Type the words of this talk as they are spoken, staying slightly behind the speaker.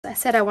I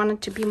said I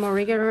wanted to be more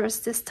rigorous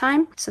this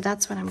time, so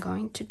that's what I'm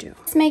going to do.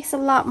 This makes a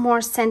lot more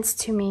sense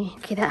to me.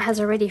 Okay, that has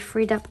already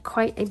freed up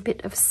quite a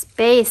bit of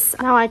space.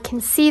 Now I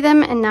can see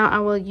them and now I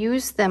will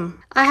use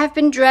them. I have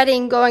been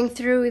dreading going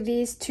through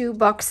these 2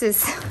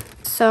 boxes.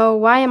 So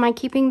why am I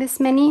keeping this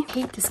many? I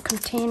hate this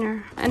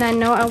container. And I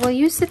know I will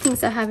use the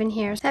things I have in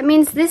here. That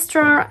means this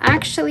drawer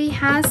actually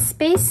has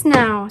space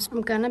now. So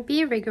I'm gonna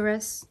be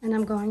rigorous and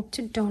I'm going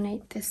to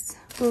donate this.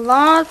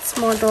 Lots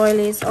more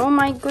doilies. Oh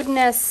my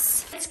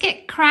goodness. Let's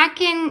get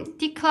cracking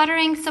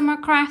decluttering some more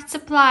craft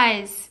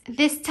supplies.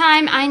 This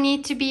time I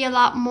need to be a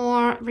lot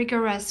more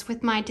rigorous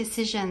with my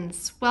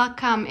decisions.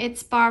 Welcome,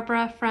 it's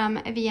Barbara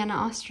from Vienna,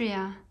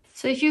 Austria.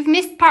 So if you've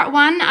missed part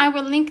 1, I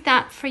will link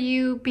that for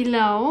you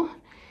below.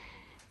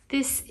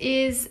 This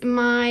is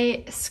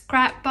my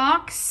scrap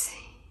box.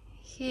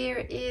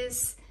 Here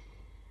is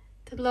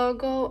the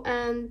logo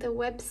and the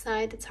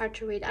website. It's hard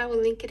to read. I will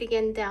link it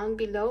again down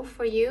below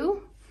for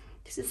you.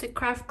 This is a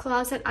craft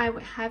closet I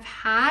have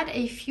had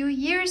a few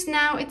years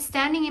now. It's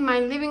standing in my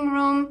living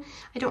room.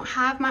 I don't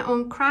have my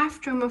own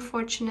craft room,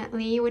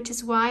 unfortunately, which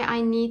is why I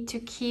need to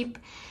keep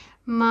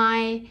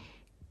my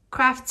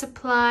craft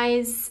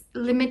supplies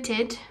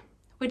limited,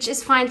 which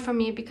is fine for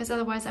me because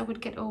otherwise I would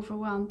get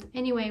overwhelmed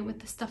anyway with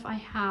the stuff I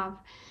have.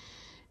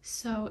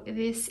 So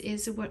this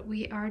is what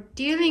we are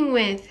dealing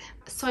with.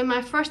 So in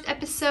my first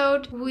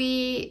episode,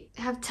 we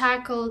have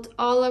tackled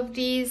all of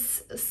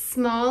these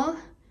small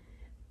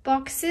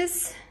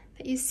boxes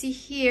that you see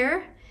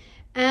here,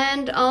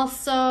 and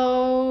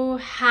also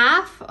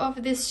half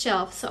of this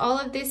shelf. So all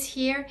of this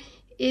here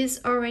is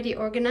already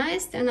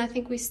organized, and I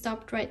think we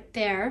stopped right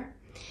there.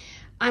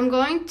 I'm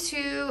going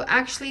to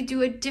actually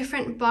do a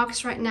different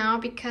box right now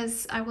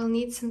because I will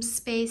need some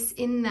space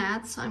in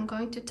that. So I'm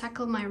going to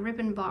tackle my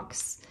ribbon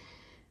box,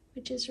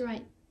 which is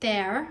right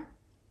there.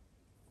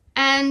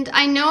 And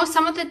I know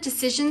some of the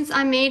decisions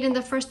I made in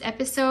the first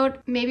episode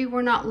maybe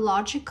were not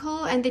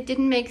logical and they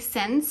didn't make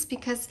sense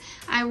because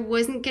I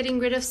wasn't getting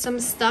rid of some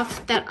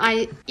stuff that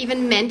I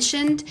even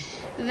mentioned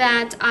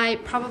that I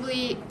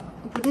probably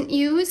wouldn't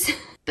use.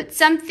 But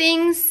some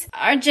things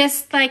are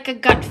just like a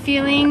gut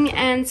feeling,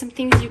 and some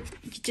things you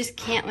just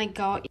can't let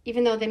go,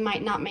 even though they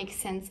might not make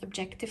sense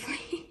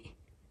objectively.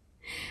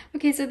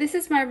 Okay, so this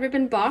is my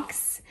ribbon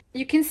box.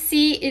 You can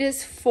see it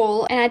is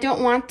full, and I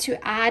don't want to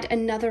add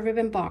another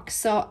ribbon box.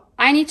 So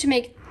I need to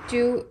make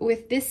do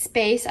with this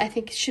space. I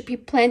think it should be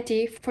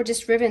plenty for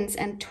just ribbons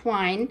and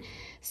twine.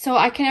 So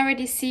I can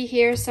already see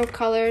here some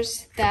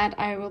colors that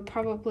I will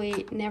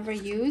probably never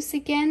use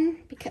again,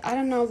 because I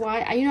don't know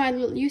why. I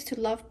used to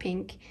love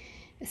pink,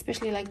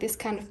 especially like this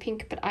kind of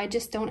pink, but I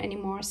just don't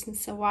anymore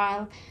since a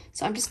while.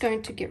 So I'm just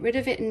going to get rid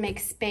of it and make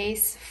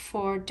space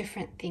for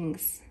different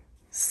things.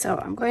 So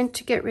I'm going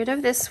to get rid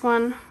of this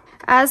one.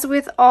 As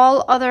with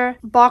all other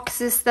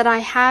boxes that I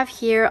have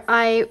here,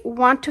 I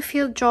want to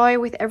feel joy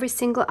with every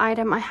single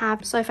item I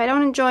have. So if I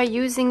don't enjoy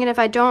using it, if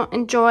I don't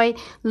enjoy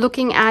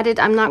looking at it,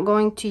 I'm not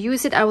going to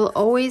use it. I will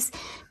always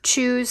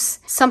choose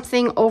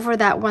something over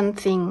that one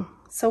thing.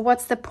 So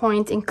what's the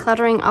point in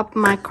cluttering up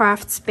my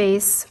craft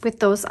space with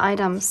those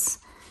items?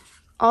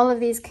 All of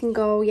these can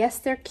go. Yes,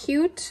 they're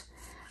cute,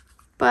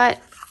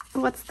 but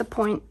what's the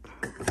point?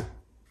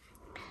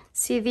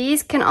 See,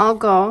 these can all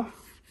go.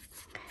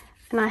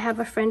 And I have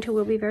a friend who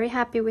will be very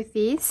happy with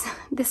these.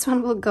 This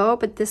one will go,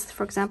 but this,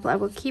 for example, I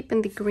will keep,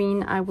 and the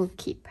green I will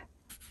keep.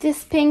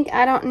 This pink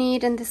I don't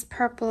need, and this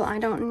purple I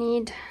don't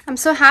need. I'm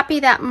so happy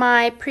that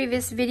my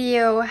previous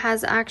video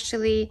has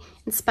actually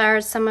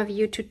inspired some of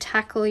you to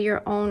tackle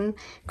your own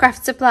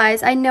craft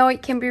supplies. I know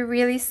it can be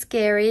really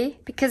scary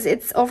because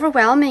it's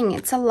overwhelming.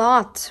 It's a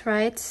lot,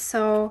 right?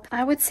 So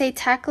I would say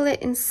tackle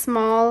it in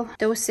small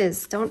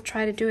doses. Don't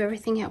try to do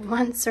everything at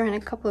once or in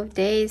a couple of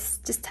days.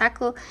 Just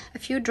tackle a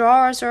few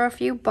drawers or a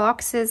few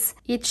boxes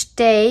each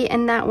day,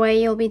 and that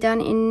way you'll be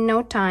done in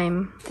no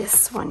time.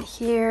 This one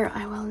here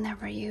I will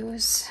never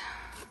use.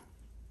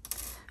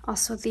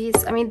 Also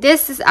these, I mean,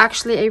 this is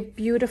actually a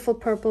beautiful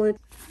purple.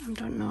 I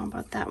don't know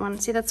about that one.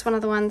 See, that's one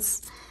of the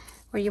ones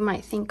where you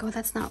might think, oh,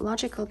 that's not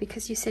logical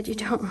because you said you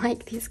don't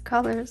like these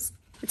colors.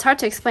 It's hard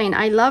to explain.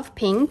 I love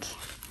pink,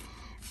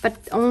 but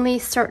only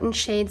certain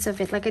shades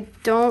of it. Like, I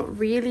don't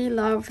really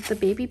love the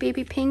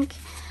baby pink.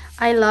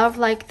 I love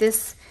like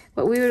this,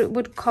 what we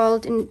would call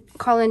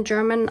in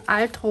German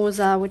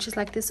Altrosa, which is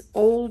like this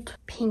old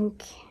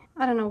pink.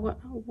 I don't know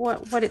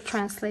what it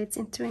translates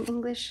into in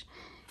English,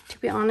 to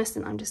be honest,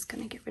 and I'm just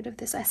gonna get rid of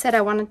this. I said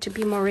I wanted to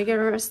be more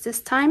rigorous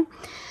this time,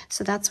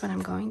 so that's what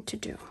I'm going to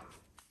do.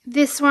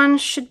 This one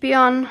should be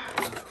on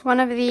one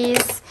of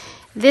these.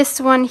 This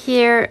one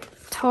here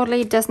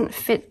totally doesn't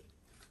fit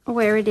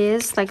where it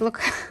is. Like,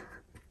 look,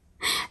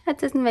 that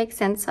doesn't make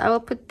sense. So I will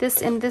put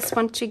this and this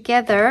one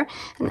together,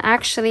 and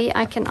actually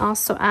I can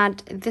also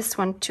add this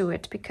one to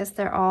it because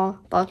they're all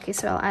bulky,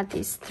 so I'll add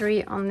these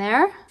 3 on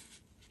there.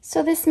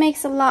 So this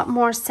makes a lot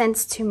more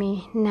sense to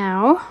me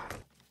now.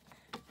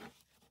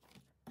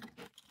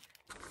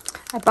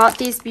 I bought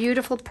these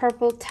beautiful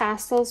purple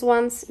tassels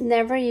once,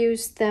 never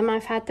used them.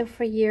 I've had them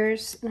for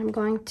years, and I'm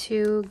going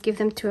to give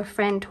them to a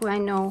friend who I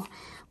know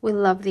will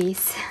love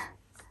these.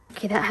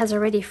 Okay, that has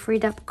already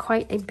freed up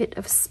quite a bit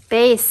of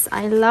space.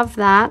 I love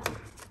that.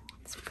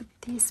 Let's put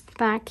these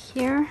back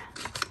here.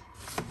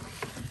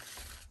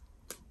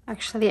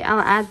 Actually, I'll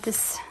add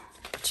this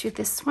to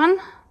this one.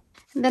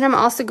 And then I'm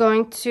also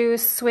going to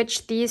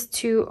switch these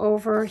two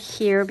over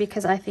here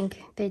because I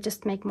think they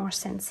just make more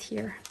sense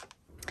here.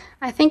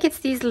 I think it's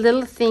these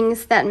little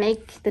things that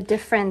make the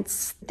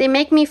difference. They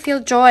make me feel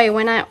joy.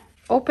 When I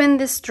open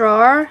this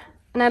drawer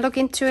and I look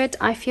into it,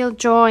 I feel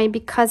joy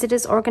because it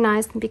is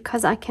organized and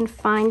because I can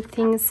find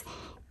things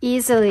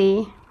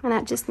easily. And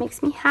that just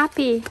makes me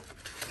happy.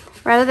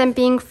 Rather than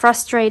being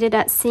frustrated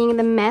at seeing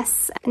the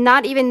mess and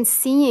not even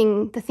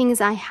seeing the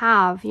things I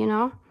have, you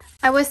know.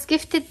 I was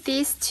gifted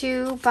these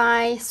two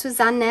by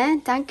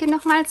Susanne. Danke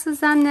nochmal,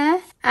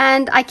 Susanne.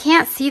 And I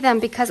can't see them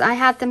because I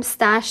had them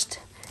stashed,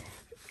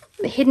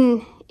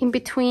 hidden in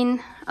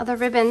between other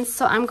ribbons.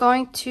 So I'm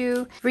going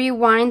to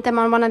rewind them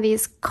on one of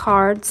these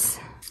cards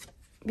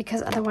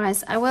because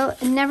otherwise I will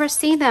never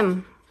see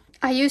them.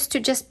 I used to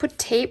just put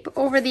tape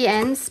over the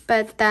ends,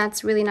 but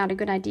that's really not a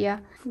good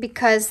idea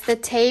because the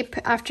tape,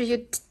 after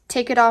you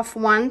take it off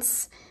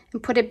once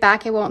and put it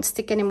back, it won't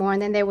stick anymore,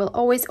 and then they will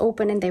always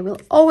open and they will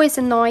always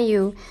annoy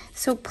you.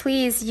 So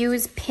please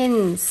use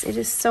pins. It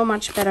is so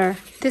much better.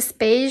 This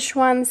beige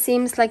one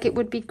seems like it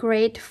would be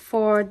great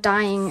for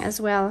dyeing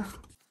as well.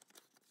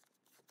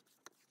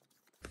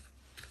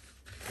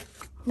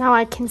 Now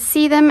I can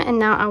see them and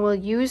now I will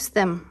use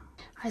them.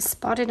 I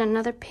spotted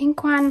another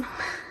pink one.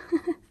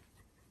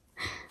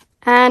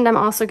 And I'm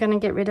also going to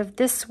get rid of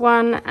this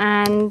one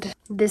and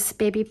this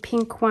baby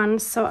pink one.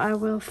 So I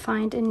will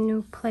find a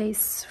new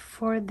place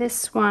for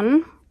this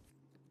one.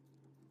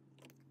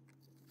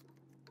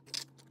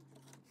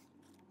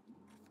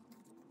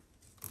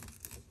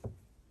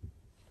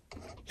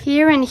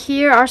 Here and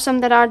here are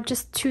some that are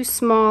just too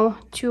small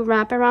to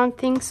wrap around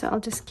things. So I'll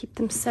just keep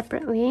them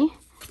separately.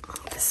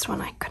 This one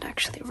I could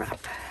actually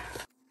wrap.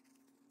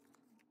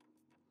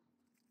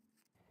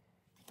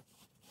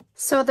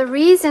 So the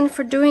reason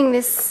for doing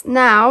this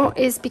now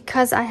is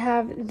because I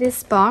have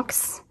this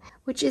box,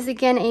 which is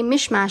again a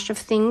mishmash of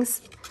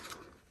things,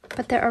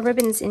 but there are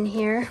ribbons in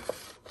here.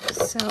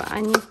 So I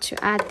need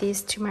to add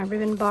these to my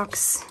ribbon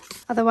box.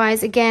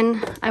 Otherwise,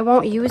 again, I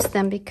won't use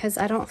them because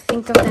I don't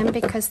think of them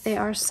because they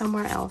are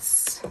somewhere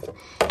else.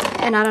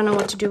 And I don't know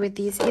what to do with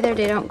these either.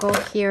 They don't go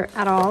here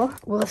at all.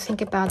 We'll think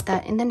about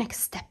that in the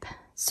next step.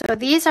 So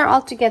these are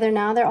all together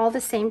now. They're all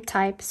the same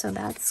type, so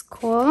that's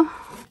cool.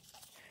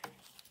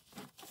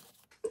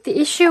 The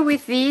issue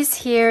with these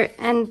here,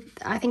 and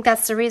I think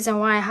that's the reason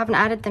why I haven't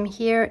added them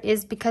here,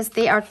 is because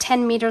they are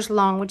 10 meters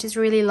long, which is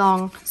really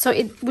long. So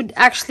it would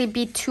actually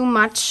be too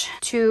much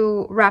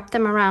to wrap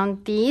them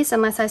around these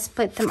unless I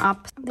split them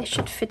up. They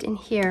should fit in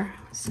here.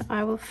 So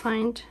I will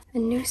find a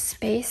new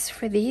space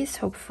for these,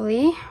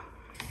 hopefully.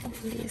 And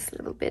these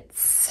little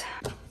bits.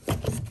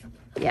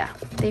 Yeah,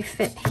 they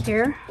fit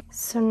here.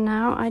 So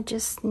now I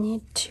just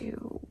need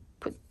to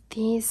put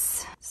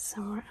these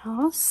somewhere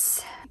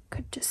else.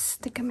 Could just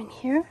stick them in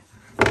here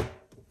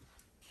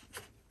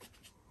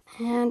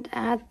and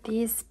add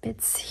these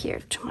bits here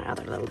to my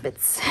other little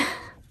bits.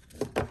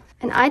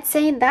 And I'd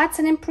say that's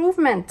an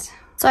improvement.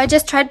 So I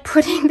just tried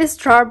putting this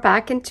drawer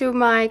back into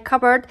my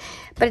cupboard,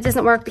 but it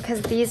doesn't work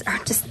because these are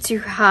just too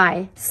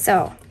high.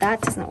 So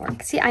that doesn't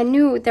work. See, I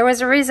knew there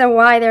was a reason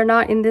why they're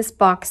not in this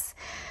box.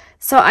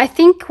 So I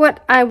think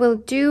what I will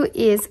do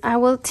is I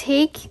will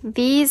take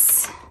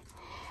these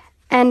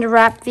and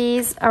wrap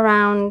these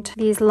around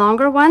these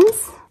longer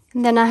ones.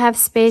 And then I have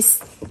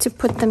space to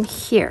put them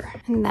here,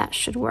 and that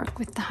should work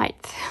with the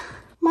height.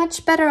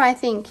 Much better, I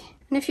think.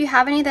 And if you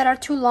have any that are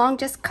too long,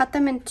 just cut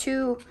them in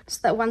two so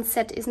that one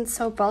set isn't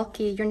so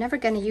bulky. You're never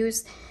going to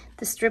use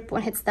the strip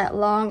when it's that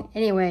long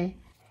anyway.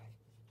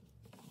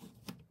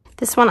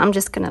 This one I'm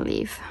just going to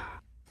leave.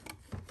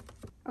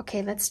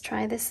 Okay, let's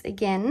try this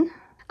again.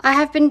 I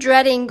have been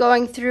dreading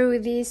going through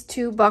these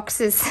two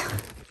boxes.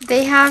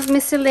 They have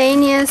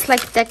miscellaneous,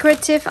 like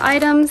decorative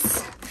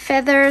items,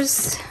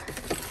 feathers,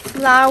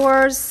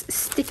 flowers,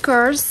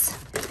 stickers.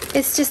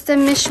 It's just a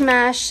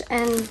mishmash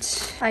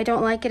and I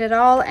don't like it at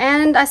all.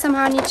 And I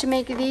somehow need to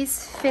make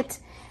these fit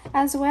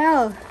as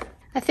well.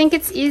 I think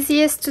it's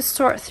easiest to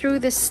sort through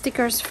the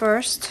stickers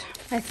first.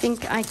 I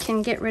think I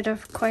can get rid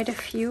of quite a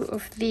few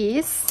of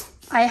these.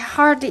 I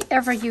hardly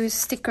ever use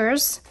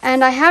stickers.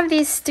 And I have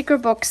these sticker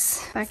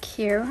books back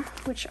here,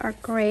 which are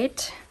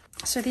great.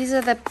 So these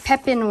are the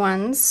Pepin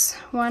ones.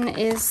 One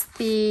is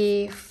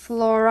the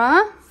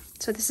Flora.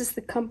 So this is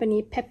the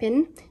company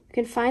Pepin. You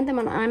can find them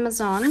on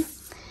Amazon.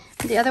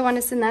 The other one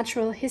is the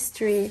Natural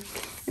History.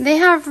 And they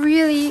have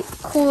really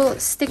cool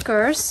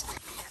stickers.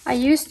 I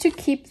used to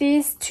keep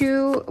these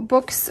two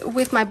books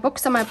with my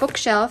books on my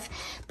bookshelf,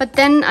 but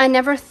then I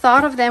never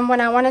thought of them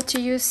when I wanted to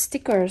use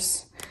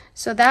stickers.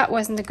 So that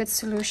wasn't a good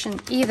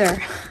solution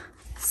either.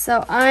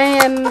 So I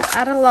am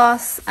at a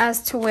loss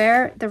as to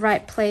where the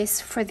right place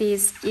for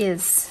these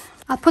is.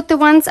 I'll put the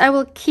ones I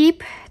will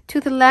keep to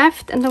the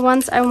left and the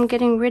ones I'm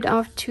getting rid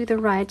of to the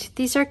right.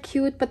 These are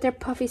cute, but they're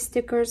puffy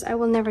stickers. I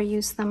will never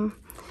use them.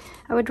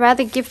 I would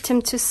rather gift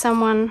them to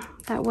someone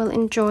that will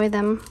enjoy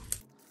them.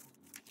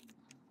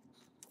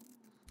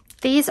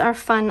 These are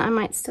fun. I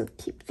might still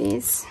keep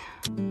these.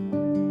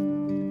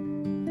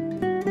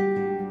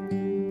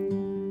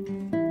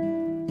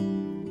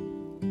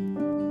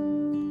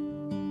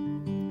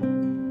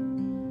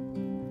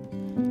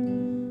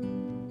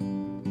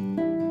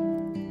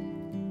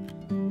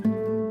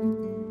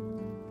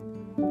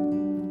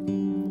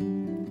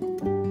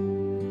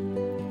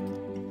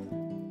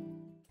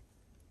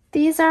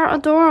 These are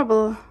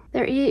adorable.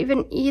 They're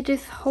even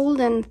Edith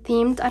Holden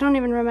themed. I don't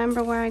even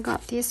remember where I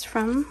got these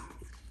from.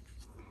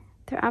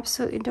 They're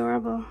absolutely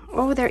adorable.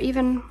 Oh, they're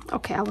even...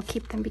 Okay, I will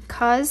keep them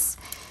because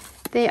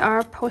they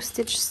are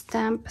postage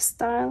stamp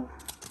style.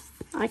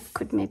 I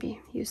could maybe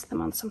use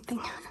them on something.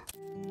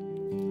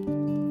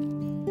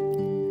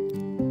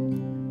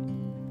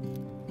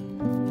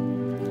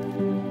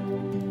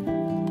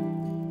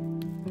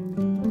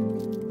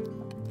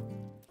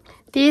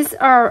 These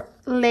are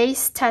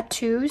lace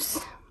tattoos.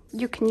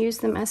 You can use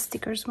them as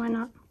stickers, why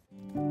not?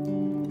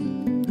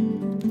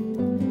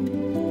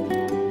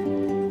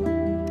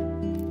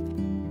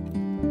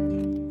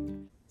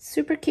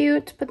 Super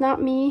cute, but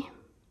not me.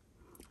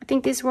 I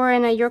think these were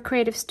in a Your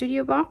Creative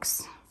Studio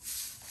box.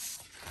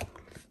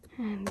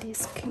 And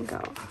these can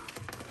go.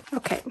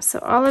 Okay, so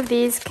all of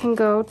these can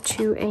go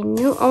to a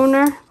new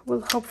owner.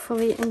 Will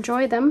hopefully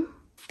enjoy them.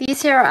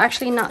 These here are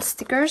actually not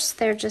stickers.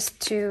 They're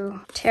just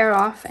to tear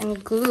off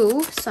and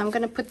glue. So I'm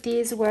gonna put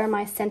these where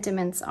my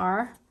sentiments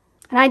are.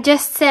 And I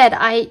just said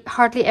I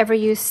hardly ever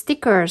use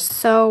stickers.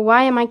 So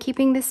why am I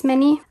keeping this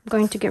many? I'm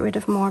going to get rid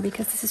of more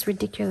because this is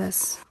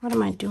ridiculous. What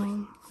am I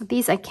doing?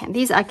 These I can.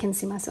 These I can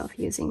see myself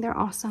using. They're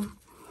awesome.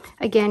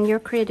 Again, Your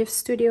Creative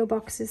Studio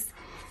boxes,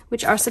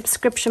 which are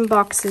subscription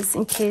boxes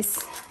in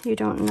case you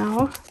don't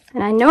know.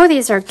 And I know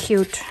these are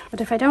cute, but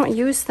if I don't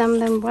use them,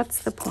 then what's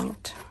the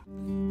point?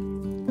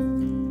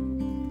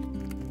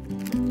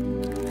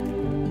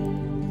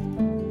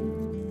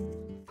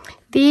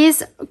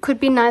 These could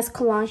be nice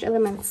collage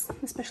elements,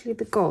 especially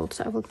the gold,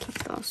 so I will keep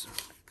those.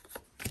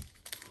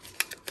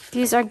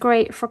 These are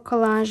great for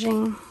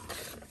collaging.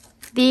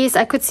 These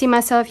I could see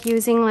myself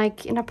using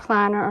like in a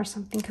planner or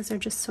something because they're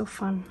just so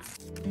fun.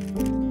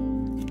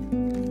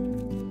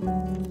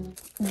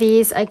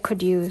 These I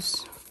could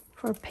use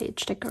for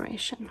page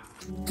decoration.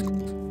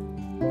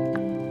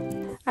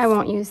 I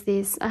won't use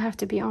these, I have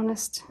to be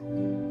honest.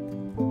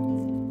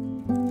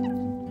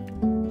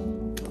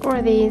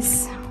 Or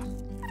these.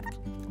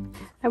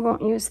 I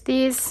won't use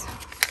these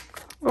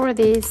or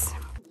these.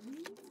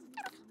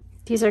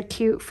 These are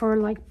cute for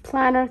like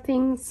planner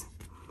things.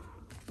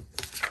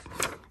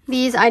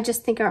 These I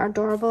just think are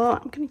adorable.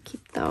 I'm gonna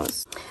keep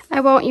those.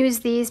 I won't use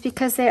these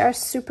because they are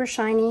super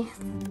shiny.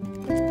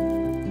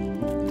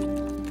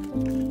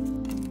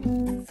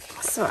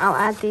 So I'll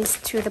add these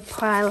to the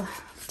pile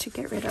to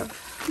get rid of.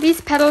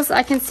 These petals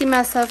I can see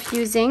myself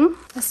using,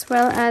 as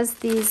well as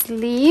these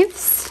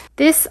leaves.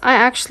 This I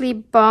actually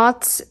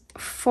bought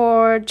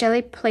for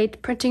jelly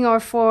plate printing or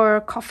for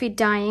coffee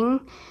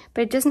dyeing,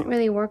 but it doesn't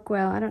really work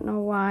well. I don't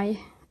know why.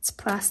 It's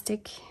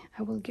plastic.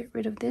 I will get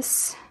rid of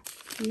this.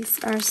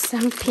 These are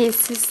some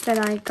pieces that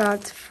I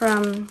got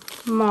from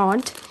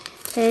Mod.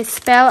 They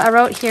spell, I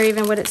wrote here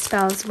even what it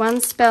spells.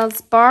 One spells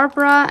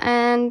Barbara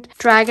and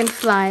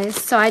dragonflies.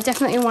 So I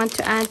definitely want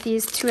to add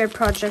these to a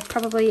project,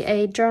 probably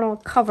a journal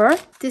cover.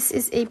 This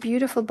is a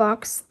beautiful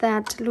box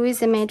that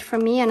Louisa made for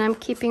me, and I'm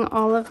keeping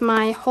all of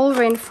my hole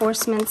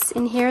reinforcements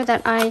in here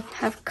that I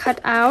have cut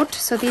out.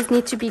 So these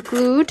need to be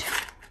glued.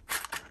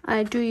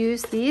 I do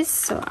use these,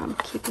 so I'm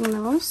keeping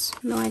those.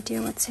 No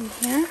idea what's in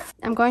here.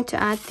 I'm going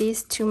to add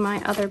these to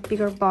my other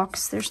bigger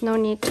box. There's no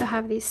need to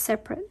have these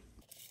separate.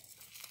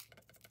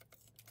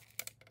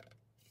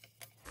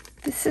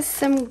 This is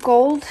some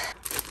gold,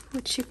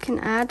 which you can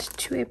add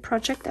to a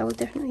project. I will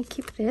definitely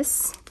keep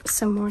this.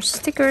 Some more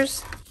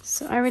stickers.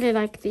 So I really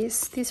like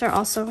these. These are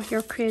also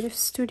Your Creative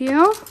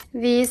Studio.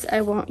 These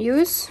I won't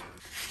use.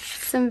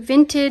 Some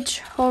vintage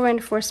hole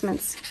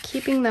reinforcements.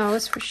 Keeping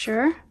those for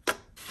sure.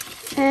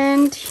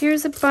 And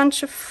here's a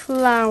bunch of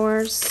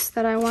flowers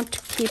that I want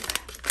to keep.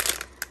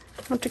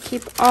 I want to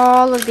keep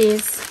all of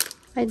these.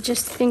 I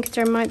just think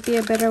there might be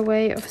a better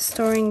way of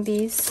storing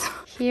these.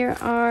 Here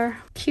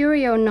are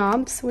curio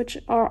knobs, which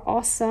are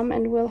awesome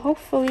and will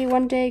hopefully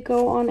one day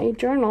go on a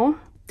journal.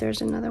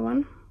 There's another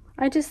one.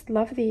 I just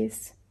love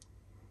these.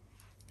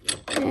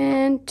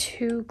 And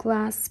 2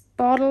 glass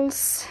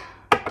bottles,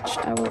 which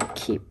I will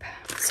keep.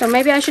 So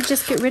maybe I should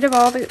just get rid of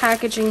all the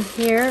packaging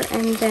here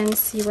and then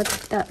see what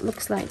that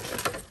looks like.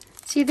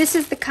 See, this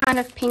is the kind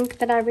of pink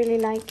that I really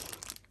like.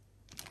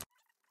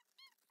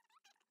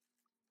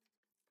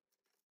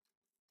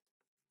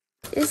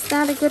 Is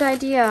that a good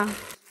idea?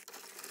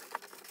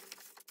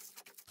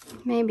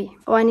 Maybe.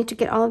 Oh, I need to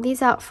get all of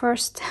these out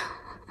first.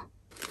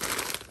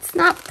 It's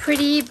not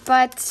pretty,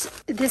 but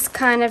this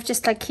kind of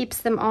just like keeps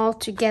them all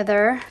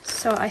together.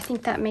 So I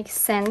think that makes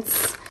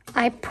sense.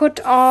 I put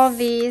all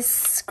these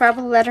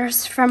Scrabble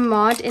letters from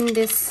Mod in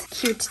this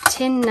cute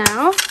tin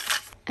now.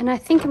 And I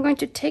think I'm going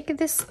to take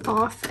this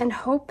off and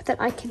hope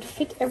that I can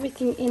fit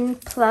everything in,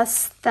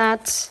 plus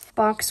that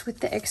box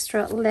with the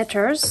extra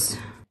letters.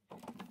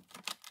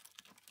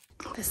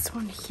 This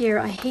one here,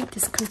 I hate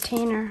this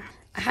container.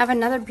 I have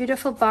another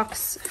beautiful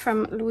box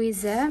from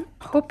Louise,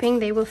 hoping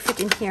they will fit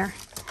in here.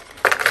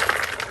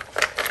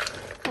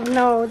 Oh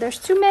no, there's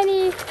too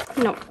many.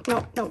 No,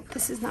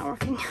 this is not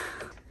working.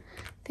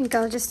 I think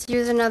I'll just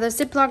use another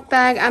Ziploc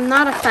bag. I'm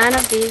not a fan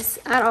of these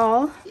at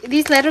all.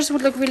 These letters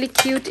would look really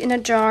cute in a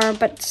jar,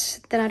 but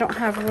then I don't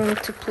have room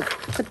to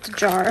put the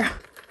jar.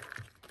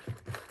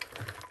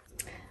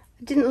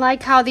 I didn't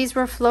like how these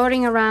were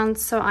floating around,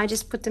 so I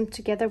just put them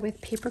together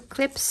with paper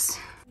clips.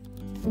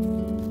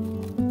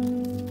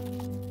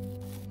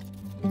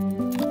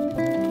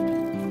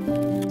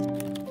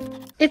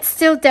 It's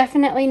still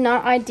definitely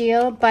not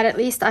ideal, but at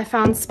least I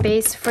found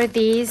space for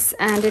these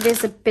and it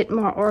is a bit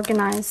more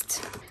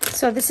organized.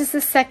 So this is the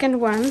second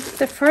one.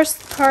 The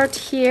first part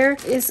here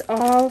is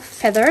all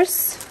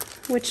feathers,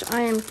 which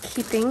I am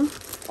keeping,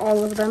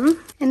 all of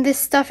them. And this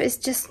stuff is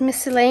just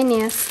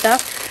miscellaneous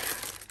stuff.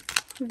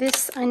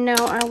 This I know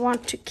I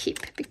want to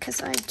keep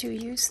because I do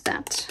use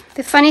that.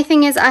 The funny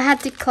thing is I had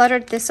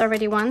decluttered this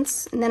already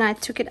once and then I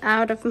took it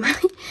out of my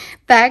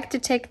bag to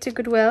take to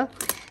Goodwill.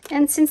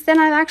 And since then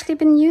I've actually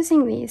been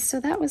using these, so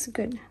that was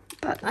good.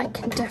 But I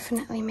can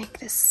definitely make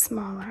this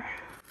smaller.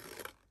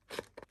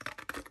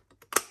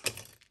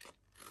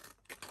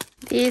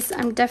 These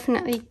I'm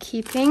definitely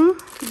keeping.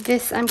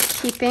 This I'm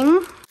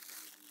keeping.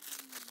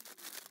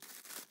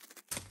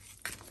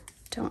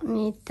 Don't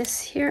need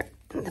this here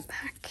in the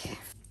back.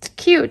 It's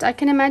cute. I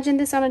can imagine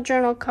this on a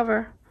journal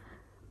cover.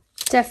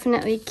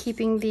 Definitely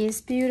keeping these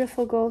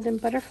beautiful golden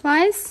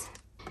butterflies.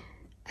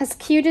 As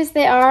cute as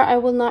they are, I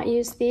will not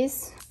use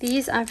these.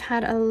 These I've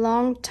had a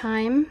long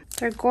time.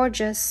 They're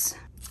gorgeous.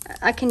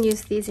 I can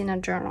use these in a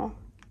journal.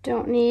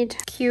 Don't need.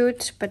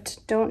 Cute, but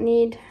don't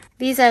need.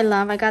 These I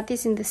love. I got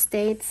these in the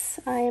States.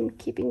 I am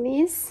keeping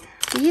these.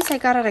 These I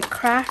got at a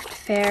craft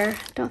fair.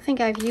 Don't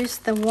think I've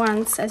used them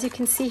once. As you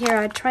can see here,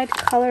 I tried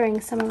coloring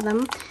some of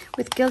them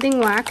with gilding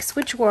wax,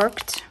 which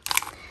worked.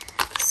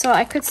 So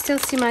I could still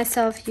see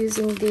myself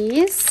using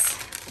these.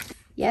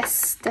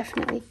 Yes,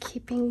 definitely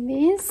keeping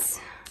these.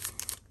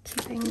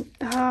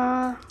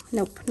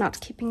 Nope, not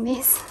keeping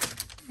these.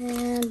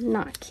 And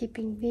not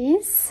keeping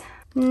these.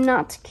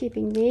 Not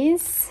keeping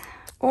these.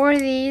 Or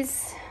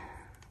these.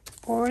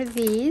 Or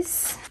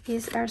these.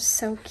 These are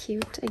so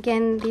cute.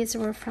 Again, these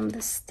were from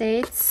the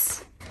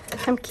States.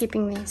 I'm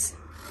keeping these.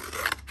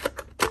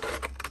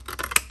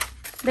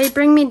 They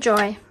bring me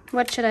joy.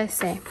 What should I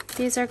say?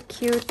 These are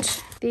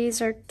cute.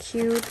 These are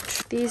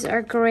cute. These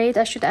are great.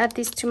 I should add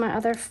these to my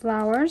other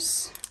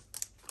flowers.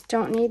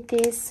 Don't need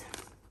these.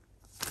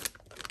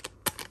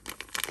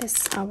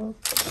 This I will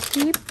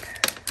keep.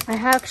 I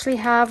actually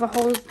have a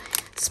whole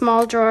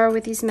small drawer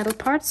with these metal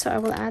parts, so I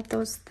will add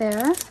those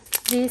there.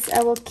 These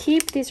I will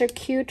keep. These are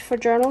cute for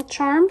journal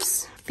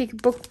charms.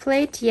 Big book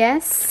plate,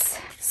 yes.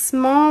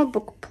 Small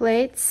book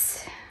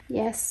plates,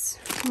 yes.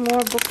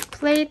 More book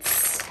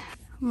plates.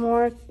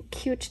 More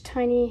cute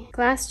tiny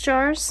glass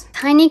jars.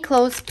 Tiny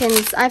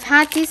clothespins. I've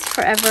had these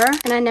forever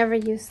and I never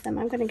use them.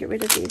 I'm gonna get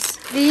rid of these.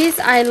 These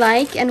I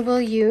like and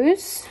will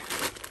use.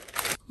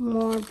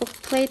 More book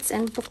plates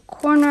and book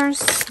corners.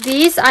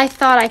 These I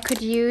thought I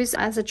could use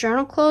as a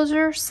journal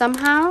closer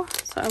somehow,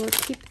 so I will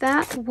keep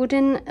that.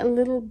 Wooden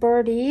little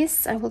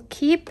birdies I will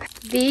keep.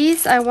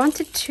 These I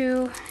wanted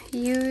to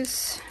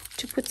use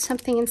to put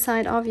something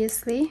inside,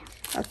 obviously.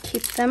 I'll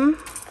keep them.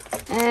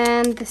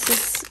 And this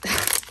is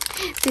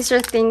these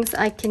are things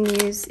I can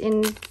use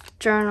in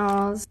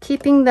journals.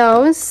 Keeping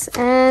those,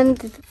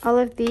 and all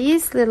of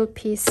these little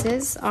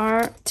pieces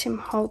are Tim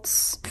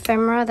Holtz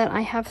ephemera that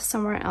I have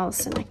somewhere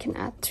else and I can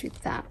add to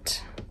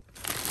that.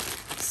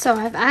 So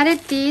I've added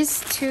these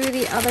to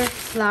the other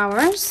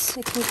flowers.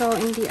 They can go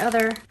in the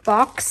other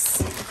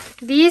box.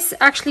 These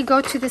actually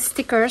go to the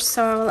stickers,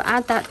 so I will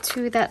add that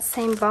to that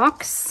same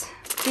box.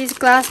 These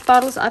glass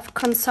bottles I've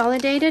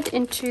consolidated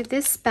into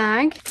this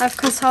bag. I've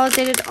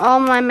consolidated all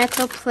my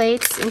metal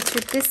plates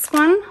into this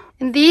one.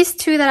 And these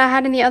two that I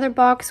had in the other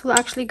box will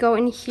actually go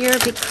in here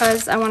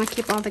because I want to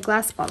keep all the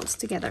glass bottles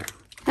together.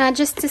 And I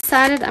just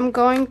decided I'm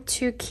going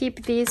to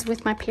keep these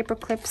with my paper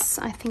clips.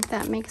 I think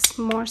that makes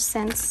more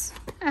sense.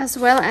 As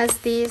well as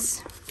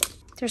these.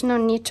 There's no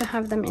need to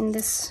have them in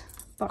this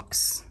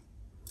box.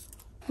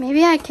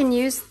 Maybe I can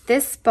use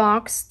this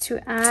box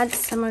to add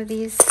some of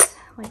these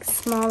like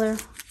smaller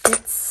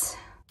bits.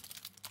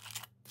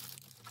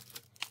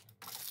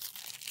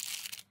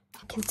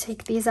 I can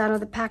take these out of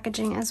the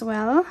packaging as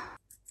well.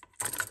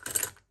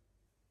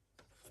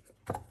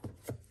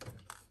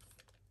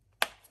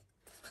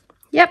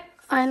 Yep,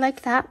 I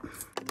like that.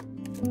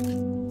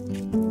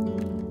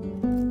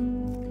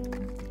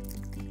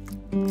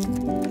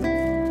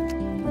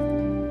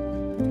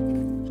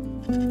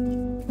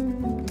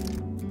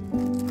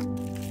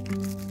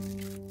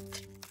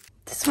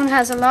 This one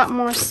has a lot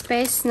more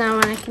space now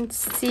and I can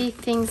see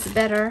things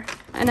better.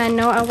 And I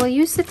know I will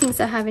use the things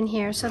I have in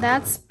here, so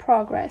that's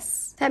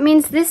progress. That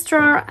means this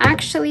drawer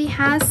actually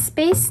has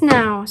space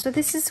now. So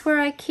this is where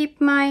I keep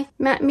my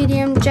matte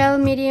medium, gel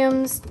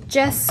mediums,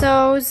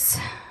 gessos,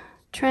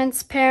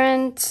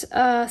 transparent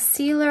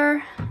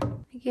sealer.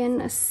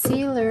 Again, a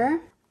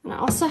sealer. And I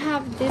also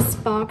have this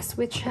box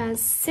which has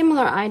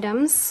similar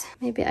items.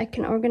 Maybe I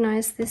can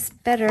organize this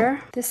better.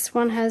 This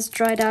one has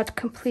dried out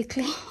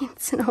completely.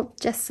 It's an old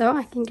gesso.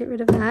 I can get rid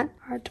of that.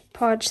 Art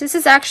Podge. This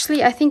is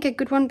actually, I think, a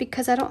good one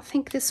because I don't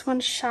think this one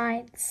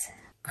shines.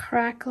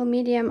 Crackle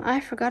medium. I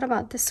forgot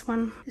about this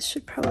one. This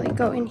should probably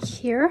go in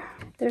here.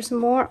 There's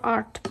more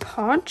Art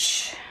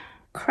Podge.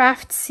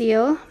 Craft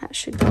seal. That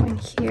should go in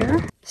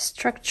here.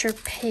 Structure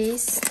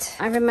paste.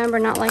 I remember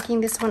not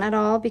liking this one at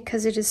all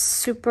because it is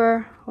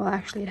super, well,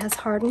 actually it has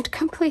hardened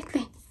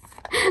completely.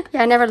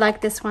 Yeah, I never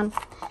liked this one.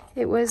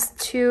 It was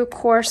too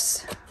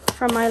coarse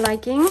for my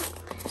liking,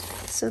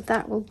 so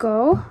that will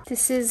go.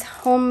 This is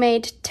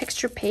homemade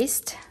texture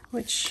paste,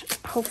 which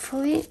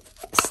hopefully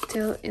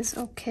still is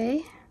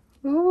okay.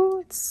 Ooh,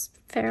 it's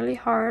fairly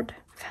hard.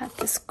 I've had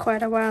this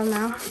quite a while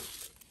now.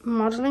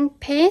 Modeling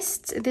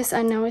paste. This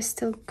I know is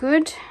still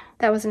good.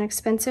 That was an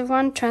expensive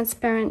one.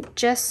 Transparent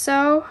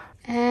gesso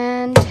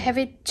and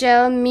heavy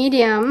gel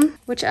medium,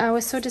 which I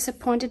was so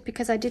disappointed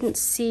because I didn't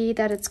see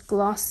that it's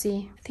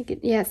glossy. I think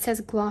it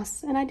says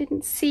gloss and I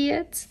didn't see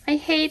it. I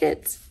hate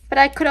it. But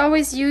I could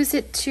always use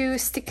it to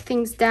stick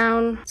things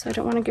down, so I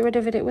don't want to get rid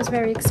of it. It was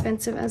very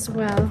expensive as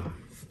well.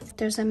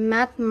 There's a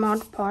matte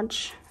Mod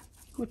Podge,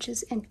 which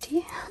is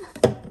empty.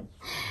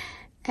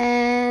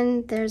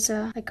 And there's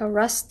like a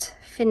rust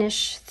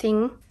finish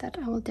thing that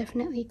I will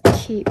definitely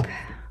keep.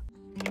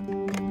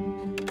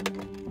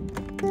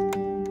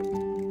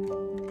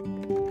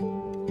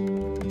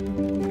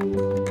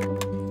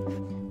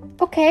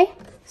 Okay,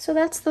 so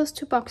that's those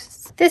two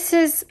boxes. This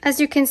is, as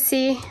you can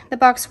see, the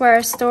box where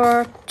I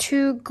store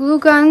two glue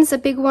guns, a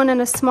big one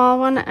and a small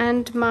one,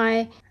 and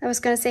my, I was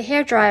gonna say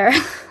hair dryer,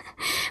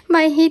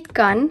 my heat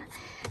gun.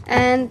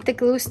 And the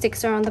glue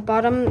sticks are on the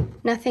bottom.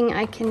 Nothing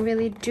I can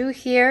really do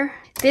here.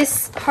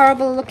 This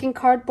horrible looking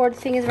cardboard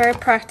thing is very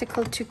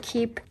practical to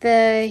keep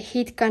the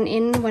heat gun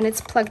in when it's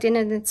plugged in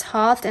and it's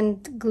hot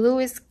and glue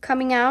is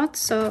coming out.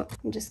 So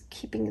I'm just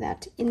keeping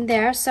that in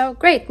there. So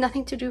great,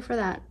 nothing to do for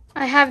that.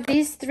 I have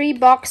these 3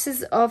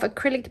 boxes of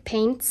acrylic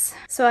paints.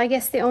 So I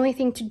guess the only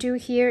thing to do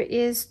here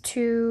is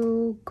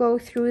to go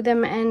through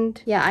them,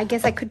 and yeah, I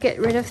guess I could get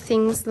rid of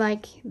things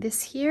like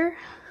this here.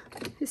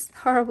 This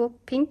horrible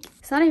pink.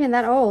 It's not even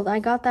that old. I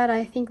got that,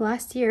 I think,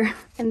 last year.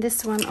 And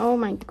this one, oh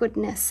my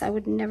goodness, I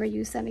would never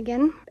use that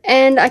again.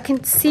 And I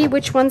can see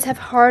which ones have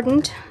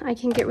hardened. I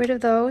can get rid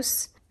of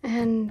those.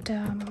 And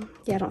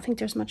yeah, I don't think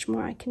there's much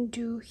more I can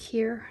do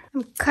here.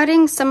 I'm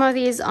cutting some of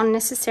these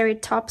unnecessary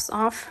tops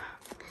off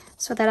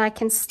so that I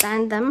can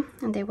stand them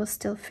and they will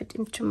still fit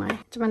into my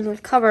little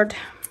cupboard.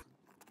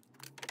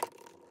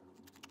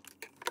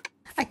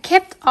 I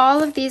kept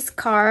all of these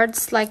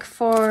cards like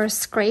for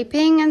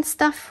scraping and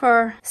stuff,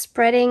 for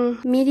spreading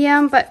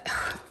medium, but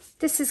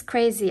this is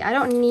crazy. I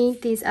don't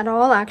need these at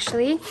all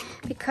actually,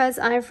 because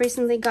I've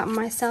recently got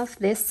myself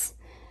this,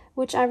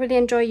 which I really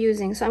enjoy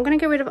using. So I'm gonna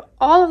get rid of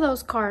all of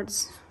those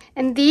cards.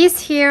 And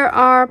these here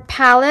are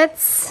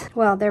palettes.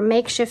 Well, they're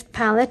makeshift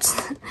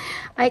palettes.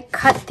 I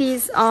cut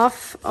these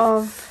off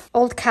of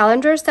old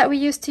calendars that we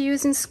used to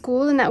use in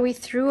school and that we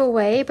threw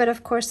away. But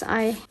of course,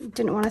 I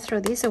didn't want to throw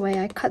these away.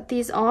 I cut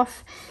these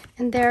off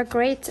and they're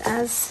great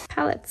as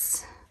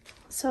palettes.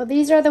 So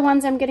these are the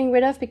ones I'm getting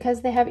rid of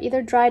because they have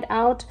either dried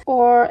out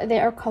or they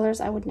are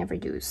colors I would never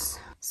use.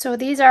 So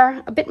these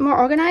are a bit more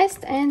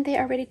organized and they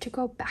are ready to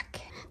go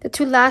back. The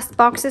 2 last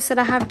boxes that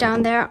I have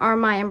down there are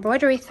my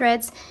embroidery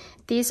threads.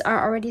 These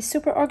are already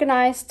super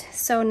organized,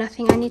 so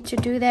nothing I need to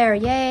do there.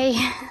 Yay!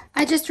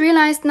 I just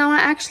realized now I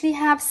actually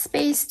have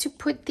space to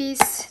put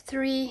these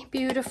 3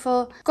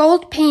 beautiful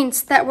gold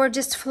paints that were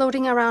just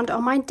floating around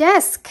on my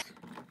desk.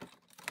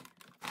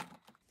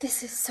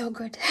 This is so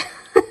good.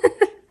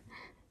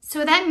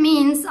 So that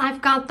means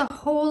I've got the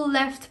whole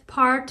left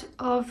part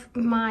of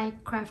my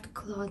craft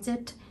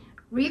closet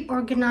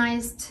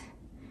reorganized.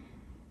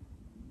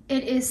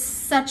 It is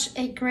such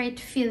a great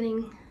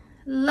feeling.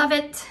 Love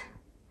it.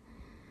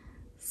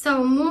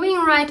 So moving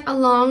right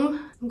along,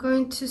 I'm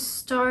going to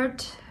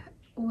start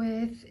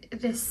with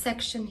this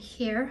section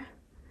here.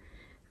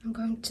 I'm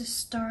going to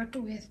start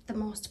with the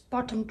most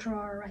bottom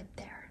drawer right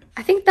there.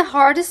 I think the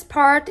hardest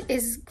part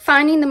is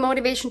finding the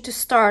motivation to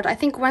start. I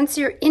think once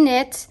you're in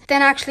it,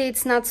 then actually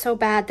it's not so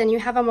bad. Then you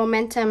have a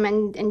momentum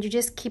and you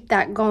just keep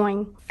that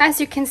going. As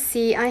you can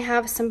see, I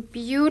have some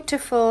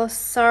beautiful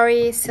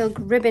sari silk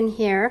ribbon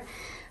here,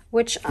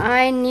 which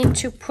I need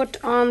to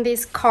put on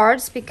these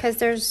cards because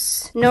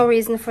there's no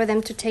reason for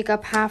them to take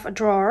up half a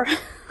drawer.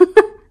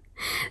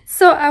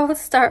 So I will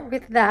start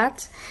with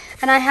that.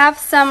 And I have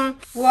some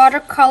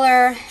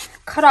watercolor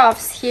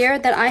cutoffs here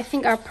that I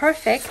think are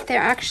perfect.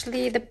 They're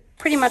actually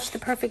pretty much the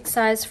perfect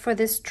size for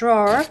this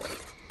drawer.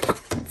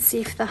 Let's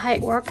see if the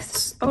height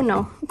works. Oh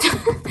no,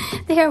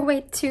 they are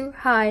way too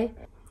high.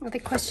 The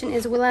question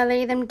is, will I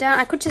lay them down?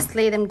 I could just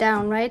lay them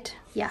down, right?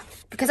 Yeah,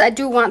 because I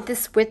do want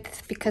this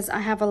width because I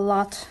have a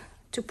lot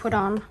to put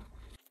on.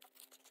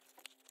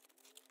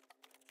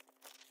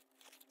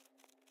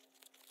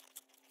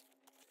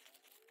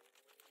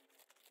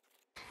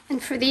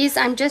 And for these,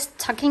 I'm just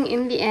tucking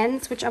in the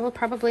ends, which I will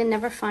probably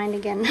never find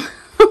again.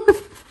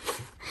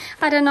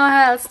 I don't know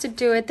how else to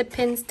do it. The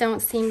pins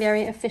don't seem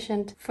very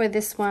efficient for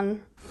this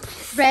one.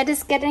 Red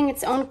is getting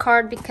its own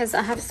card because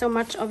I have so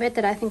much of it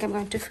that I think I'm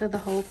going to fill the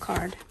whole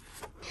card.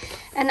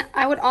 And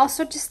I would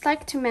also just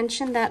like to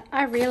mention that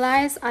I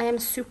realize I am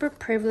super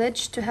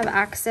privileged to have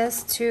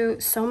access to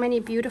so many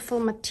beautiful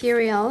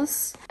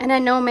materials. And I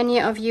know many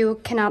of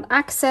you cannot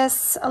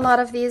access a lot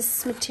of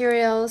these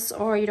materials,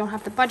 or you don't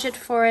have the budget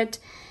for it.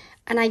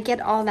 And I get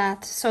all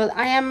that. So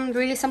I am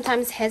really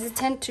sometimes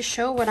hesitant to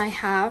show what I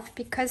have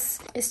because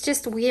it's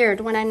just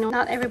weird when I know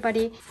not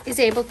everybody is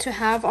able to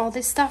have all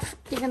this stuff,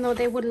 even though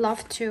they would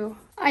love to.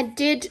 I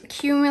did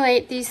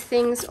accumulate these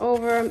things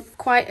over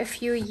quite a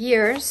few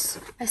years.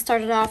 I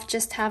started off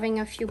just having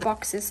a few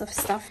boxes of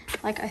stuff,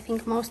 like I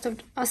think most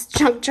of us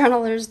junk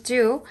journalers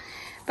do.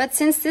 But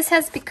since this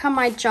has become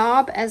my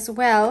job as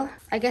well,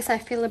 I guess I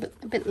feel a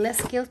bit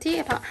less guilty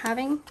about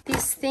having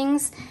these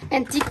things.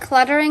 And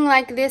decluttering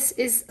like this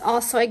is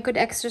also a good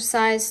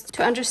exercise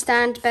to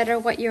understand better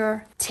what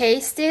your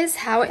taste is,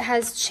 how it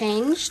has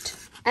changed,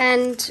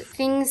 and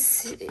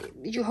things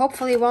you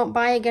hopefully won't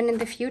buy again in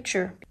the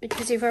future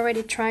because you've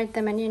already tried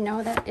them and you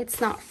know that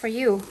it's not for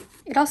you.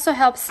 It also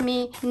helps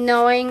me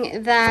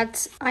knowing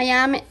that I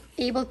am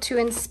able to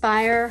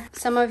inspire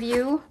some of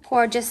you who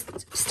are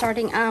just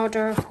starting out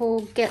or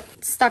who get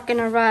stuck in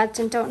a rut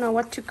and don't know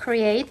what to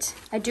create.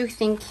 I do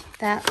think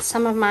that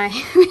some of my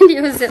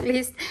videos at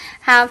least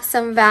have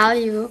some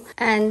value,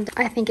 and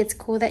I think it's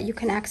cool that you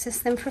can access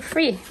them for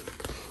free.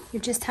 You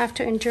just have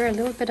to endure a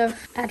little bit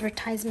of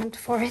advertisement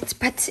for it,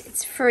 but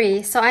it's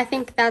free. So I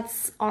think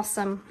that's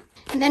awesome.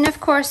 And then, of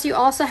course, you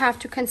also have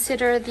to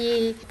consider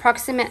the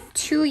approximate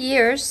 2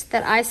 years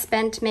that I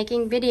spent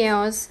making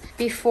videos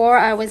before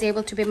I was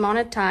able to be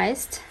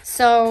monetized.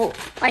 So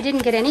I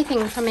didn't get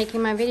anything from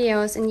making my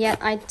videos, and yet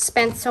I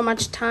spent so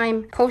much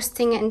time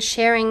posting and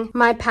sharing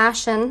my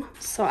passion.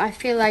 So I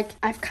feel like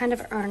I've kind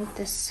of earned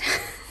this.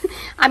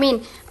 I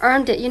mean,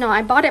 earned it, you know,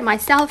 I bought it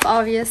myself,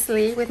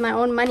 obviously, with my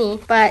own money.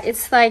 But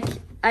it's like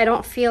I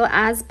don't feel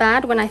as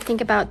bad when I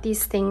think about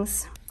these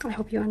things. I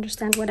hope you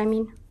understand what I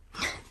mean.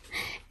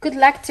 Good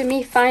luck to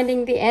me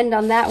finding the end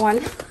on that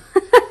one.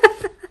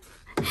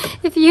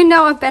 If you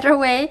know a better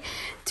way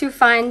to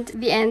find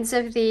the ends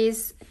of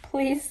these,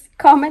 please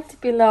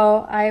comment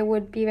below. I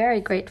would be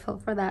very grateful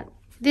for that.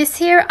 This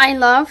here I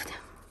loved,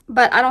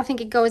 but I don't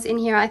think it goes in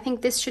here. I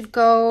think this should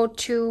go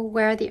to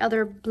where the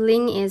other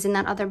bling is in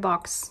that other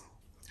box.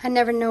 I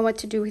never know what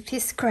to do with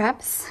these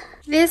scraps.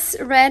 This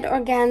red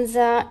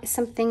organza is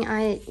something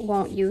I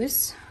won't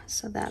use,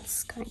 so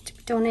that's going to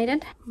be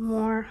donated.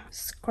 More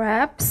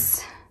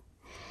scraps.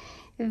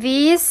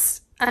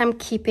 These I'm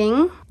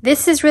keeping.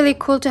 This is really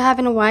cool to have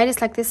in white.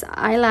 It's like this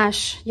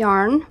eyelash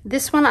yarn.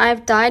 This one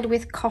I've dyed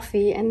with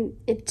coffee and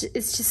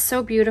it's just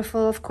so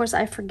beautiful. Of course,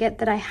 I forget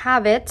that I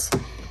have it.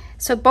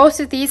 So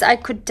both of these I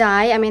could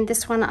dye. I mean,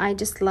 this one I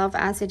just love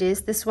as it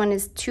is. This one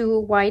is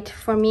too white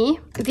for me.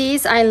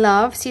 These I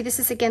love. See, this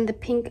is again the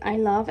pink I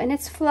love, and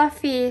it's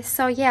fluffy.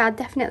 So yeah,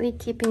 definitely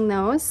keeping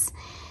those.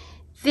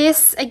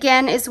 This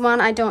again is one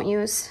I don't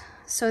use.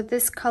 So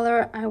this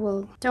color I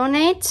will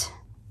donate.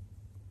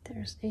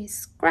 There's a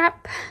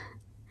scrap.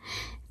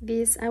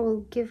 These I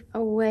will give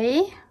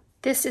away.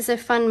 This is a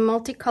fun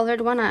multicolored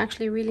one. I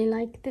actually really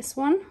like this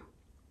one.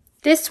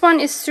 This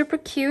one is super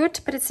cute,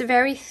 but it's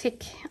very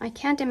thick. I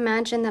can't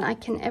imagine that I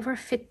can ever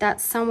fit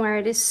that somewhere.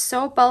 It is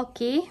so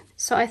bulky.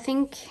 So I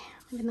think,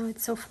 even though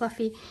it's so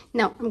fluffy,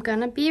 no, I'm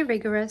gonna be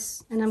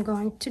rigorous and I'm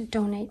going to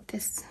donate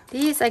this.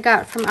 These I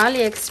got from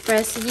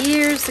AliExpress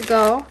years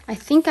ago. I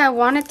think I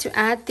wanted to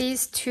add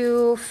these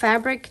to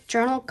fabric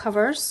journal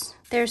covers.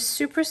 They're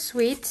super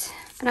sweet,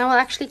 and I will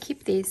actually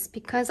keep these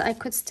because I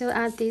could still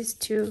add these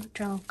to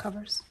journal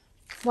covers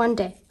one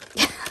day.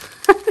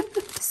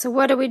 So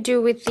what do we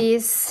do with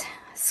these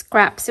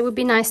scraps? It would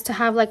be nice to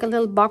have like a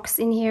little box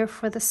in here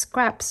for the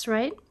scraps,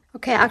 right?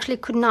 Okay, I actually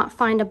could not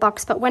find a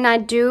box, but when I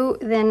do,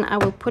 then I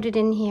will put it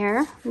in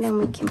here. And then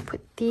we can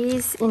put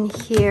these in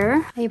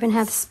here. I even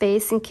have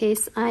space in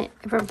case I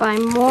ever buy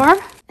more.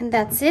 And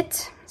that's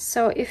it.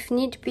 So if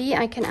need be,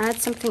 I can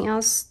add something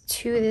else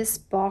to this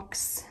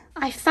box.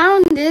 I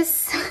found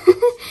this.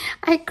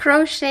 I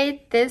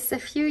crocheted this a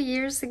few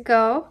years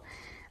ago.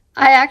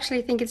 I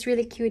actually think it's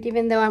really cute,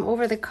 even though I'm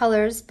over the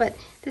colors, but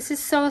this is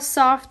so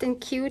soft and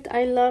cute.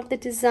 I love the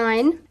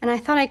design, and I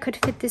thought I could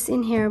fit this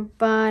in here,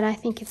 but I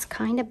think it's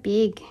kind of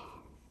big.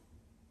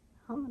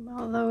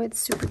 Although it's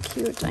super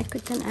cute, I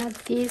could then add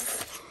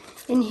these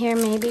in here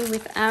maybe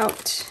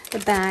without the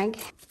bag.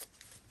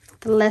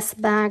 The less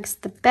bags,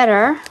 the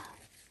better.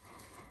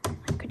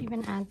 I could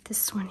even add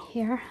this one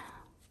here.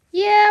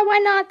 Yeah, why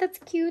not? That's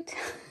cute.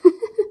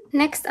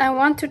 Next, I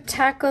want to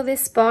tackle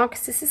this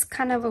box. This is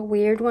kind of a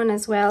weird one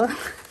as well.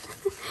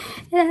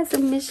 It has a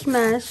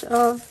mishmash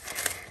of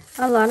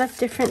a lot of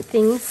different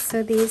things.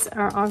 So these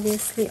are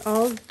obviously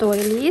all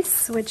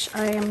doilies, which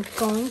I am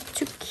going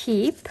to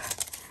keep.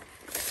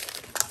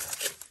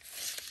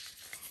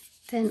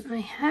 Then I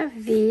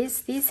have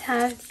these. These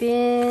have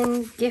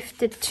been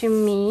gifted to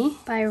me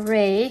by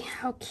Ray.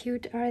 How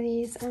cute are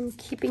these? I'm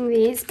keeping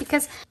these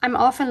because I'm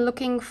often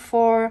looking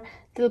for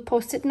little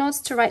post-it notes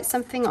to write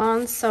something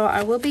on. So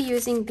I will be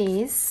using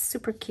these.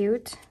 Super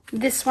cute.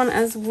 This one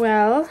as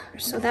well.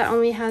 So that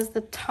only has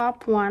the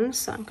top one.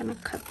 So I'm going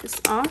to cut this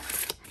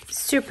off.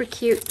 Super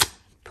cute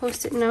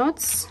post-it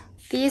notes.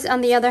 These,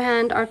 on the other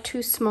hand, are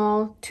too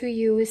small to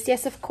use.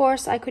 Yes, of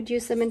course, I could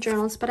use them in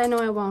journals, but I know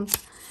I won't.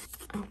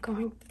 I'm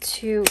going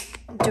to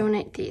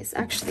donate these.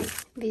 Actually,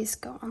 these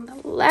go on the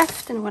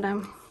left, and what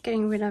I'm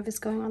getting rid of is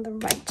going on the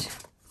right.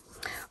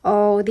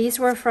 Oh, these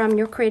were from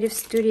Your Creative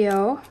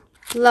Studio.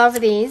 Love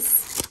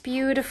these.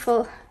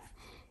 Beautiful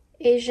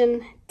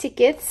Asian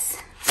tickets.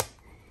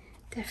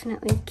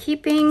 Definitely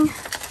keeping.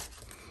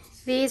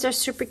 These are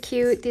super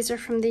cute. These are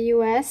from the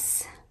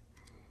US.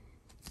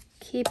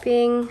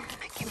 Keeping.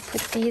 I can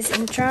put these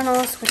in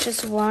journals, which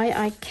is why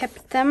I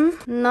kept them.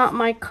 Not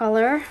my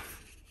color.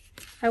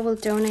 I will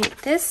donate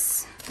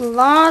this.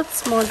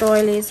 Lots more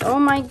doilies. Oh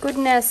my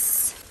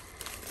goodness.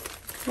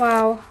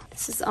 Wow.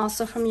 This is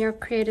also from Your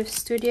Creative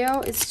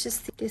Studio. It's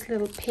just these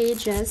little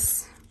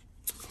pages.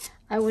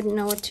 I wouldn't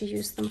know what to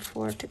use them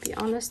for, to be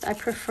honest. I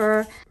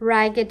prefer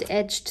ragged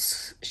edged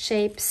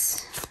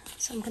shapes.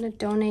 So I'm going to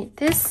donate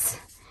this.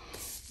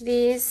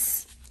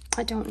 These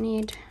I don't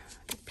need.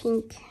 The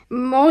pink.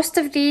 Most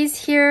of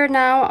these here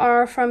now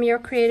are from Your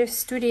Creative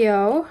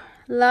Studio.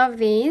 Love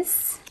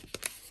these.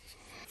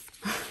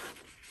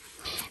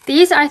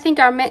 These I think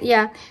are meant,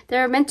 yeah,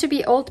 they're meant to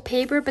be old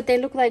paper, but they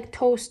look like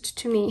toast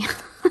to me.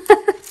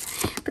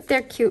 But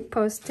they're cute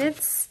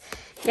post-its.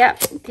 Yeah,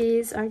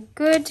 these are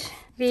good.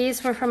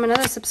 These were from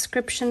another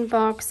subscription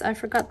box. I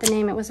forgot the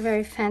name. It was a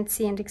very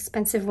fancy and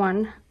expensive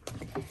one.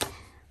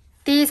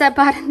 These I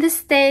bought in the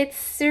States.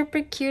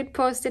 Super cute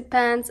post-it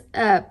pants.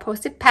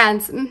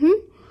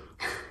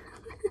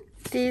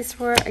 These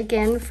were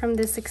again from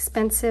this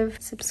expensive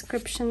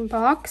subscription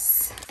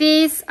box.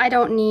 These I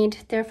don't need.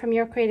 They're from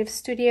Your Creative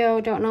Studio.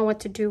 Don't know what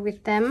to do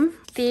with them.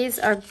 These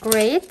are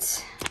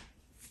great.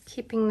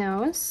 Keeping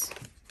those.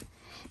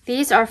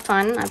 These are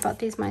fun. I bought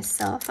these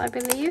myself, I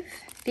believe.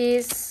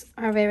 These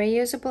are very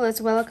usable as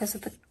well because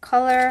of the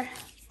color.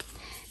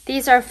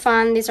 These are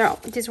fun.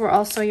 These were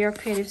also Your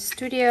Creative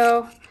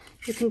Studio.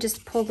 You can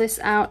just pull this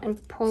out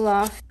and pull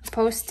off a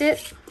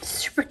post-it.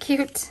 Super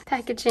cute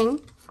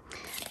packaging.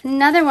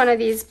 Another one of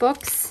these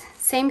books,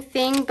 same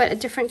thing, but a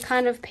different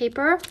kind of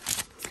paper.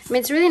 I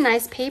mean, it's really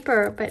nice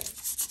paper, but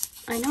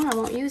I know I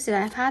won't use it.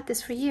 I've had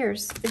this for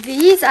years.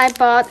 These I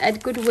bought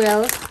at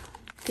Goodwill.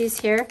 These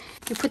here.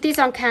 You put these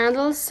on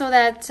candles so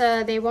that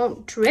they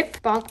won't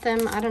drip. Bought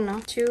them, I don't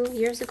know, 2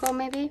 years ago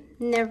maybe.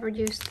 Never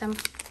used them.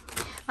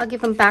 I'll give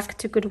them back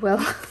to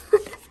Goodwill.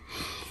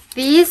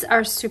 These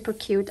are super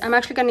cute. I'm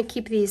actually going to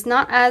keep these.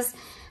 Not as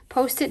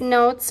post-it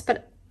notes,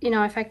 but, you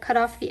know, if I cut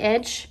off the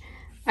edge,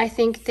 I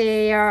think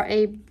they are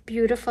a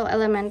beautiful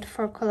element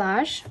for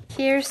collage.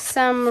 Here's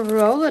some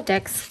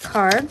Rolodex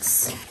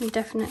cards. You can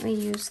definitely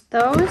use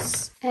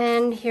those.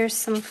 And here's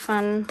some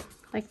fun,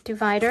 like,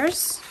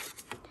 dividers,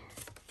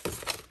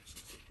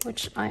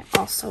 which I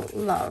also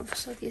love.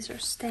 So these are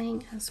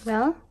staying as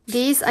well.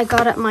 These I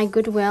got at my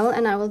Goodwill,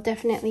 and I will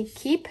definitely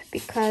keep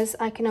because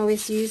I can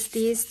always use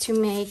these to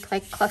make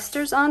like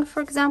clusters on,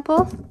 for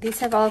example. These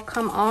have all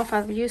come off.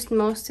 I've used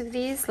most of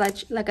these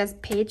like as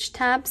page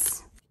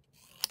tabs.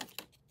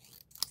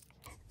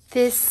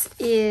 This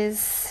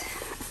is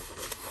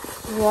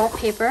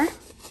wallpaper.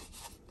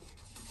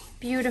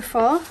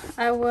 Beautiful.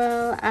 I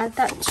will add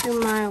that to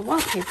my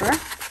wallpaper.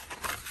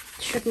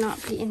 Should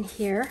not be in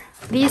here.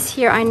 These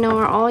here I know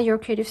are all Your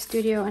Creative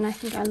Studio, and I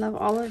think I love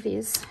all of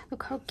these.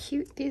 Look how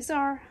cute these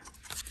are.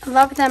 I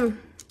love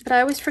them, but I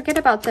always forget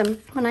about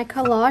them. When I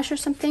collage or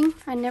something,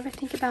 I never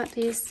think about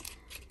these.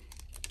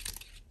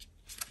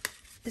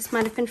 This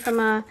might have been from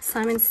a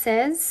Simon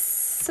Says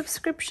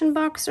subscription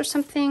box or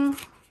something.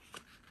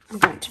 I'm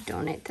going to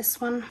donate this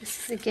one.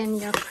 This is again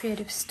Your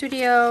Creative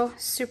Studio.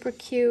 Super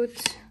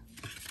cute.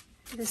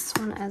 This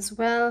one as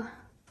well.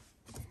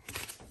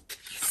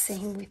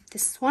 Same with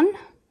this one.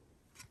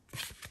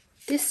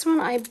 This one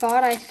I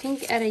bought, I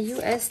think, at a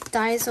US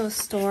Daiso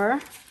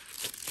store.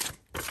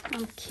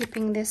 I'm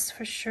keeping this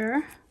for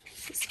sure.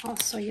 This is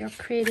also Your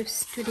Creative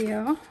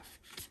Studio.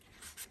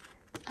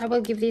 I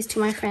will give these to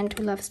my friend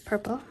who loves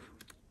purple.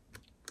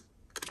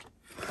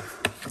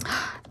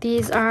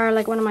 These are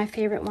like one of my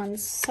favorite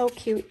ones. So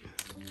cute.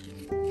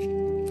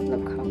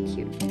 Look how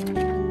cute.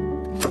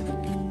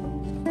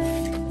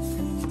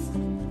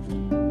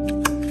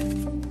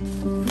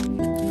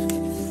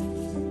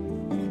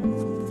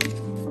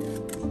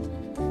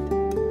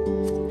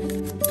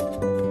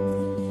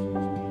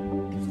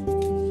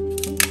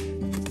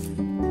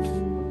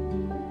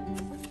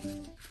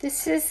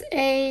 This is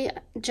a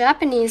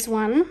Japanese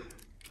one.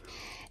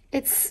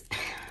 It's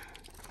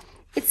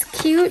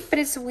cute, but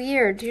it's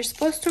weird. You're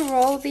supposed to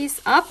roll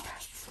these up.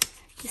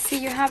 You see,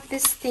 you have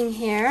this thing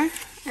here,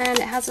 and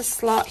it has a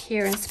slot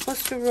here, and it's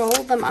supposed to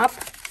roll them up.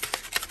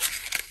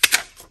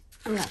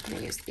 I'm not going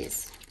to use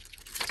these.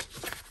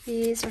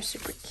 These are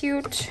super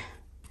cute.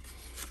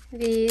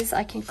 These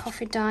I can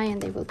coffee dye,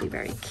 and they will be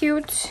very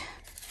cute.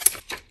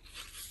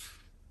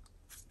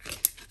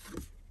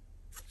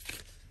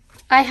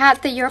 I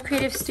had the Your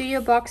Creative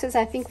Studio boxes,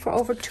 I think, for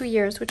over 2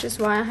 years, which is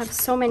why I have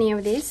so many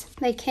of these.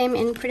 They came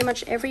in pretty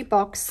much every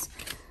box,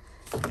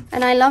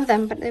 and I love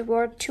them, but they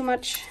were too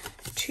much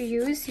to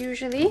use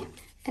usually.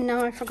 And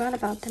now I forgot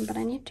about them, but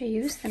I need to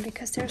use them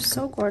because they're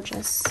so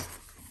gorgeous.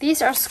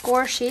 These are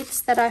score sheets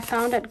that I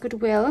found at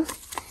Goodwill,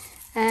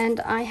 and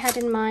I had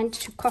in mind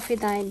to coffee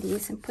dye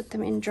these and put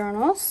them in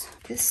journals.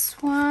 This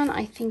one,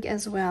 I think,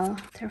 as well.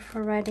 They're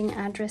for writing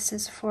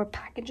addresses for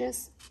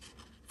packages.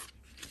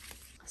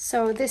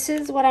 So this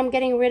is what I'm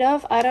getting rid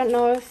of. I don't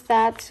know if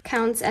that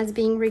counts as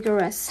being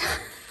rigorous.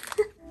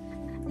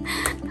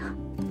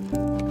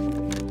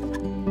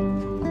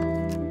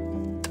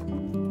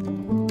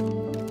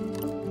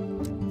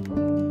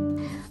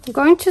 I'm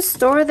going to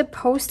store the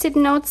post-it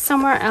notes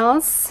somewhere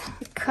else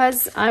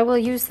because I will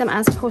use them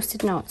as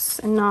post-it notes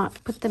and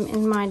not put them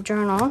in my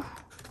journal.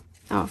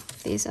 Oh,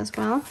 these as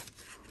well.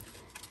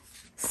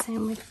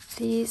 Same with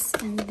these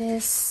and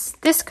this.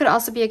 This could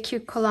also be a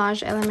cute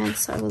collage element,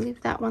 so I will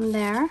leave that one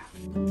there.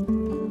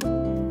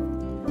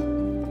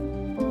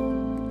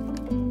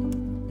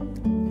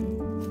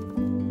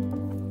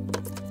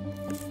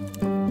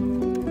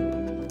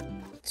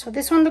 So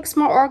this one looks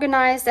more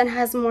organized and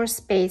has more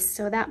space,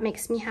 so that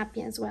makes me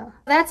happy as well.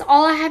 That's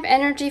all I have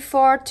energy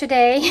for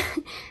today.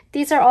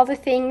 These are all the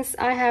things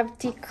I have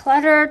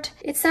decluttered.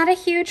 It's not a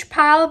huge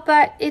pile,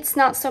 but it's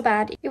not so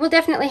bad. It will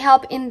definitely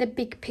help in the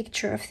big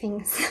picture of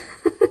things.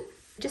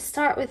 Just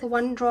start with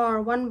one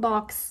drawer, one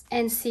box,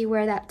 and see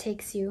where that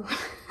takes you.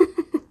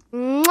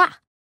 Mwah!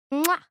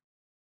 Mwah!